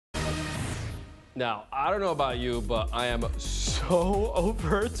Now, I don't know about you, but I am so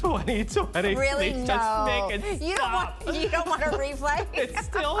over 2020. Really? Please No. just make it stop. You don't want a replay? It's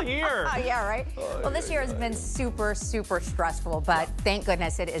still here. Oh, yeah, right? Well, this year has been super, super stressful, but thank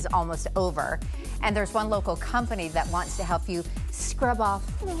goodness it is almost over. And there's one local company that wants to help you scrub off,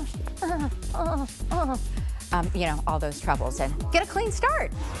 you know, all those troubles and get a clean start.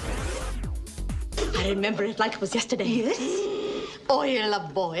 I remember it like it was yesterday. Yes? Oil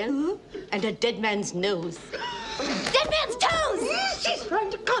of boil and a dead man's nose. Dead man's toes! She's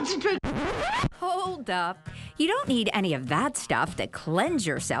trying to concentrate. Hold up. You don't need any of that stuff to cleanse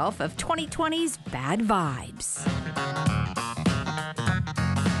yourself of 2020's bad vibes.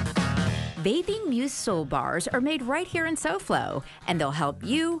 Bathing Muse Soul Bars are made right here in SoFlo, and they'll help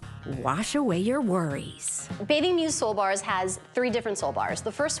you wash away your worries. Bathing Muse Soul Bars has 3 different soul bars.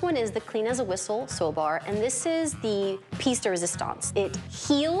 The first one is the Clean as a Whistle Soul Bar, and this is the piece de resistance. It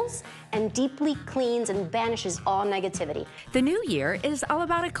heals and deeply cleans and banishes all negativity. The new year is all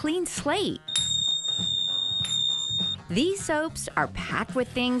about a clean slate. These soaps are packed with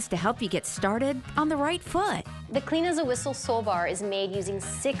things to help you get started on the right foot. The Clean as a Whistle Soul Bar is made using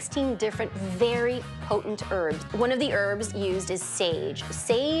 16 different very potent herbs. One of the herbs used is sage.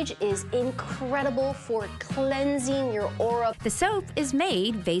 Sage is incredible for cleansing your aura. The soap is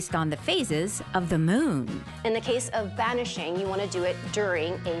made based on the phases of the moon. In the case of banishing, you want to do it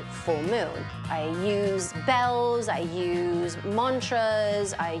during a full moon. I use bells, I use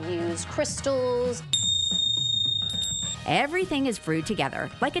mantras, I use crystals. Everything is brewed together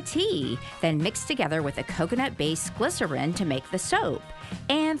like a tea, then mixed together with a coconut-based glycerin to make the soap.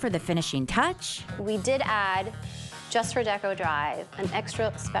 And for the finishing touch, we did add, just for Deco Drive, an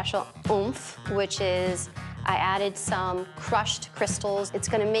extra special oomph, which is I added some crushed crystals. It's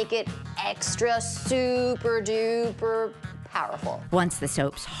gonna make it extra super duper powerful. Once the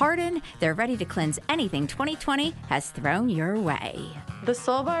soaps harden, they're ready to cleanse anything 2020 has thrown your way. The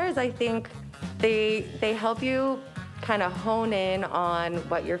soul bars, I think, they help you kind of hone in on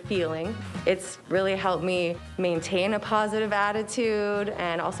what you're feeling. It's really helped me maintain a positive attitude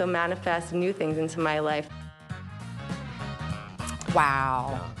and also manifest new things into my life.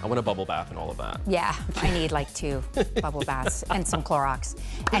 Wow. I want a bubble bath and all of that. Yeah, I need like 2 bubble baths and some Clorox.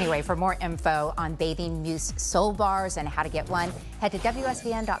 Anyway, for more info on Bathing Muse Soul Bars and how to get one, head to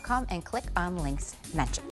WSVN.com and click on links mentioned.